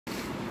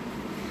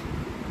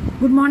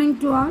Good morning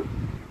to all.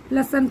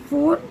 Lesson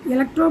 4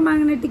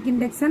 Electromagnetic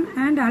Induction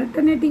and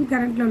Alternating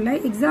Current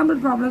example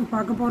problems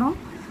பார்க்க போறோம்.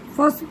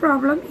 First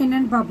problem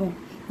என்னன்னு பார்ப்போம்.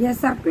 A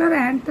circular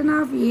antenna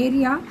of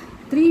area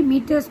 3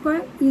 meters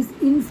square is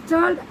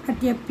installed at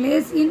a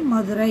place in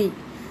Madurai.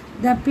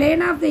 The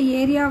plane of the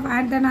area of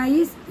antenna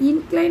is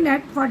inclined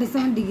at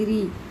 47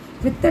 degree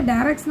with the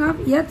direction of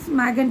Earth's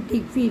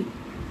magnetic field.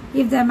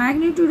 If the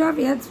magnitude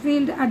of Earth's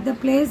field at the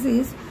place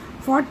is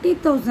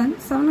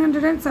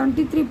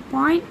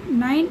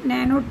 40,773.9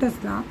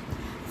 nanotesla,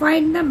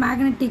 find the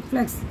magnetic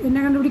flux.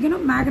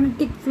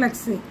 Magnetic flux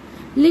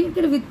linked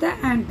with the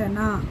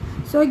antenna.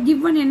 So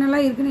given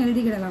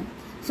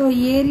so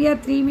area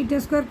 3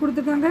 meters square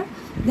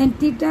then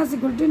theta is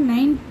equal to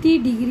 90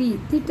 degree.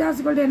 Theta is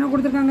equal to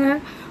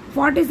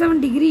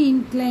 47 degree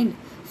inclined.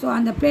 So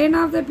on the plane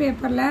of the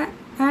paper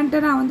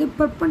antenna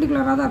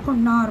perpendicular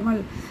normal.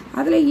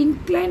 That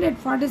inclined at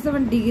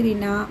 47 degree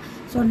na.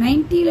 So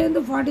 90 and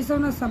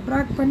 47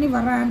 subtract panni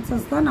vara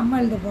answers tha namma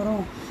eludha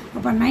porom.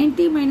 Appa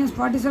 90 minus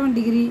 47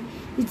 degree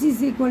which is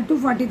equal to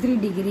 43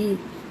 degree.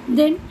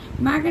 Then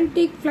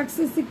magnetic flux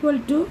is equal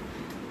to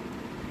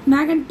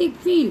magnetic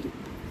field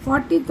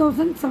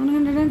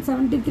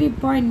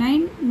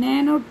 40,773.9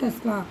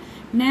 nanotesla.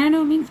 Nano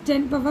means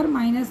 10 power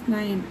minus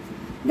 9.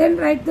 Then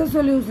write the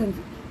solutions.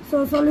 So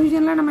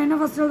solution la nama enna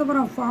first eludha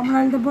porom formula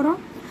eludha porom.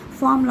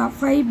 Formula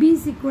 5b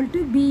is equal to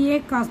ba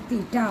cos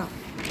theta.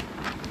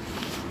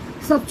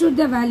 Substitute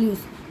the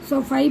values. So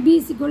 5b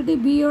is equal to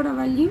b oda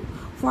value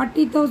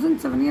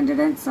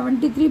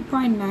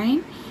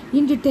 40,773.9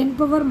 into 10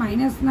 power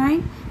minus 9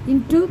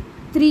 into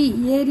 3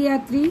 area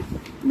 3.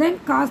 Then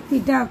cos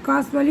theta,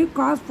 cos value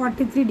cos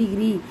 43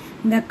 degree.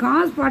 The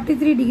cos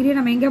 43 degree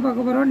நம்ம எங்க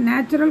பார்க்க போறோம்?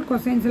 Natural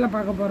cosines ல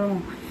பார்க்க போறோம்.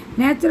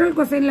 Natural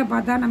cosine ல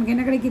பார்த்தா நமக்கு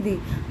என்ன கிடைக்குது?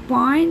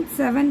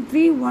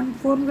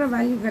 0.7314ங்கற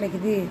வேல்யூ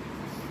கிடைக்குது.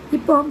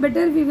 இப்போ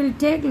better we will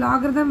take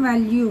logarithm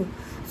value.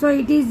 So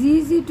it is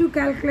easy to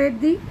calculate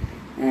the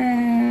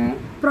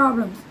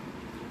problems.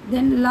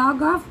 Then log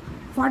of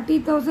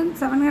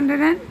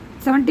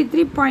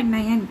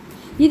 40,773.9.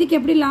 இதுக்கு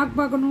எப்படி log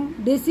பார்க்கணும்?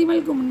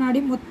 டெசிமலுக்கு முன்னாடி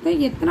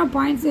மொத்தம் எத்தனை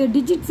பாயிண்ட்ஸ்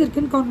டிஜிட்ஸ்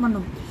இருக்குன்னு கவுண்ட்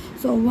பண்ணனும்.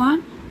 So 1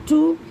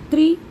 2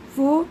 3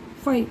 4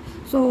 5.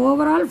 So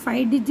overall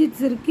 5 digits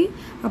இருக்கு.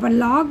 அப்ப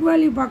log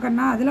value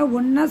பார்க்கறனா அதுல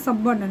 1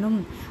 சப் பண்ணனும்.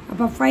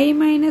 அப்ப 5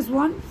 minus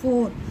 1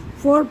 4.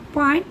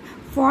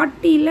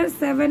 4.40 ல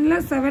 7 ல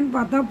 7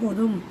 பார்த்தா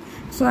போதும்.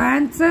 So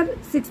answer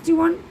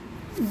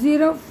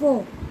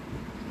 6104.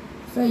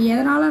 So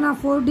எதனால நான்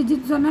 4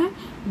 digits சொன்னேன்?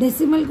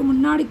 டெசிமலுக்கு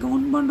முன்னாடி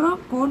கவுண்ட் பண்றோம்.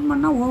 கவுண்ட்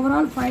பண்ணா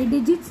ஓவரால் 5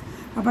 digits.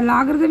 அப்ப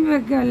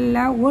லாகரிதமிக்ல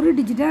ஒரு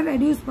டிஜிட்டை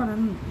ரெடியூஸ்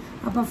பண்ணனும்.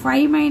 அப்ப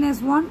 5 minus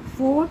 1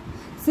 4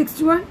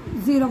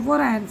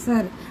 6104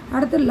 ஆன்சர்.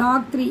 அடுத்து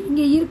log 3.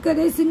 இங்க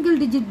இருக்கதே சிங்கிள்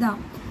டிஜிட் தான்.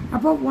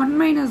 அப்ப 1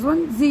 minus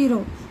 1 0.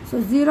 So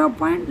 0.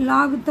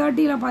 log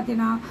 30 ல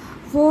பாத்தீனா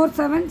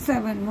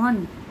 4771.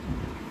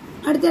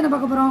 அடுத்து என்ன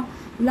பார்க்க போறோம்?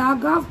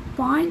 log of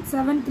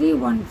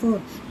 0.7314.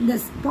 இந்த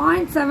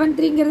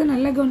 0.73ங்கிறது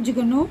நல்லா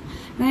கவனிச்சுக்கணும்.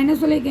 நான் என்ன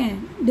சொல்லிருக்கேன்?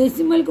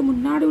 டெசிமலுக்கு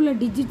முன்னாடி உள்ள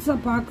டிஜிட்ஸை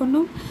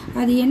பார்க்கணும்.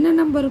 அது என்ன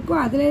நம்பர் இருக்கோ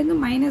அதுல இருந்து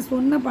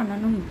 -1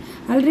 பண்ணணும்.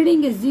 ஆல்ரெடி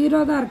இங்க 0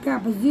 தான் இருக்கு.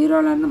 அப்ப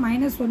 0ல இருந்து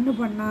 -1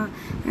 பண்ணா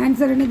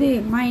ஆன்சர் என்னது?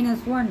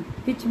 -1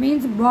 which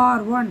means bar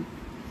 1.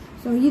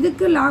 So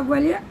இதுக்கு log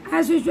value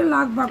as usual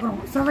log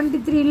பார்க்கறோம்.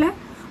 73 ல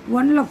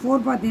 1 ல 4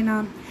 பார்த்தீனா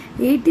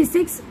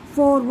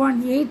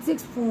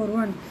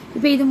 8641.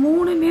 இப்போ இது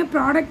மூணுமே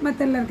ப்ராடக்ட்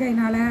மெத்தட்ல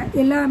இருக்கறனால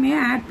எல்லாமே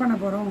ஆட் பண்ண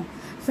போறோம்.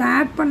 சோ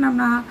ஆட்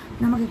பண்ணோம்னா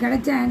நமக்கு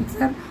கிடைச்ச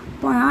ஆன்சர்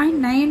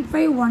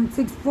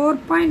 0.9516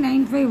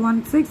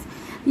 4.9516.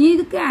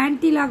 இதுக்கு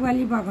ஆன்டி லாக்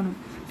வேல்யூ பார்க்கணும்.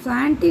 So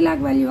anti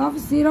lock value of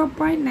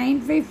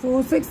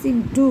 0.9546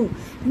 into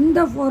இந்த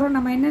 4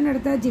 நம்ம என்ன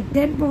எடுத்தாச்சு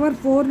 10 power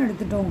 4 ன்னு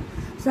எடுத்துட்டோம்.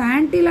 சோ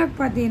ஆன்டி லாக்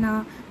பார்த்தீனா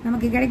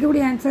நமக்கு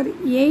கிடைக்கக்கூடிய ஆன்சர்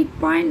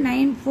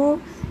 8.94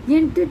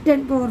 into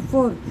 10 power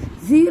 4.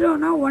 0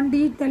 னா 1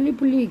 digit தள்ளி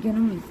புள்ளி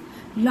வைக்கணும்.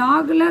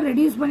 லாக்ல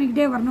ரெடியூஸ்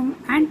பண்ணிக்கிட்டே வரணும்.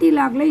 ஆன்டி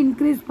லாக்ல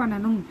இன்க்ரீஸ்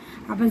பண்ணணும்.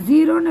 அப்ப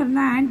 0 ன்னு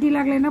இருந்தா ஆன்டி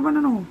லாக்ல என்ன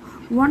பண்ணணும்?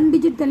 1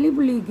 digit தள்ளி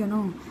புள்ளி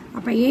வைக்கணும்.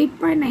 அப்ப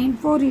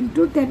 8.94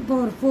 into 10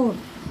 power 4.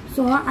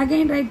 So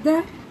again write the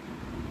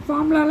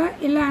formula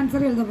எல்லா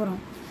ஆன்சர் எழுத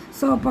போறோம்.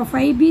 So அப்ப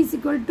 5b is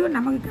equal to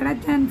நமக்கு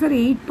கிடைச்ச ஆன்சர்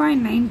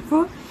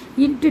 8.94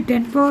 into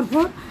 10 power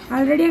 4.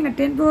 ஆல்ரெடி அங்க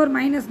 10 power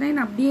 -9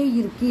 அப்படியே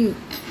இருக்கு.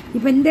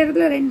 இப்போ இந்த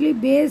இடத்துல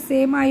ரெண்டுலயும் பேஸ்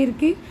சேம்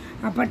ஆயிருக்கு.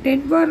 அப்ப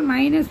 10 power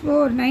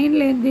 -4 9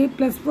 ல இருந்து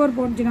 +4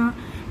 போச்சுனா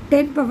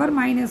 10 power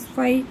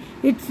 -5.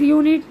 It's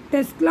unit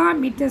Tesla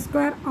metre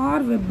square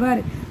R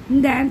weber.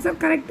 இந்த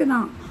ஆன்சர் கரெக்ட்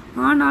தான்.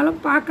 ஆனாலும்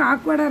பார்க்க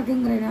ஆக்வர்டா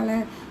இருக்குங்கறனால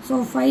so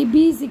 5b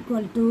is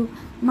equal to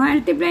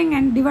multiplying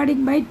and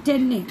dividing by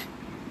 10.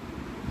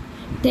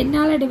 10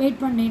 ஆல divide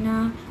பண்ணேனா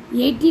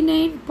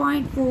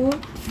 89.4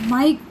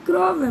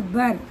 micro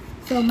weber.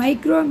 So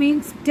micro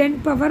means 10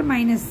 power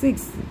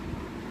 -6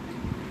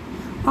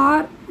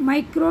 or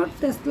micro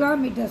tesla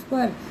meter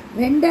square.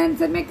 ரெண்டு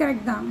ஆன்சருமே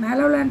correct தான். மேல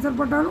உள்ள answer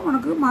போட்டாலும்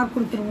உனக்கு மார்க்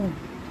கொடுத்துருவோம்.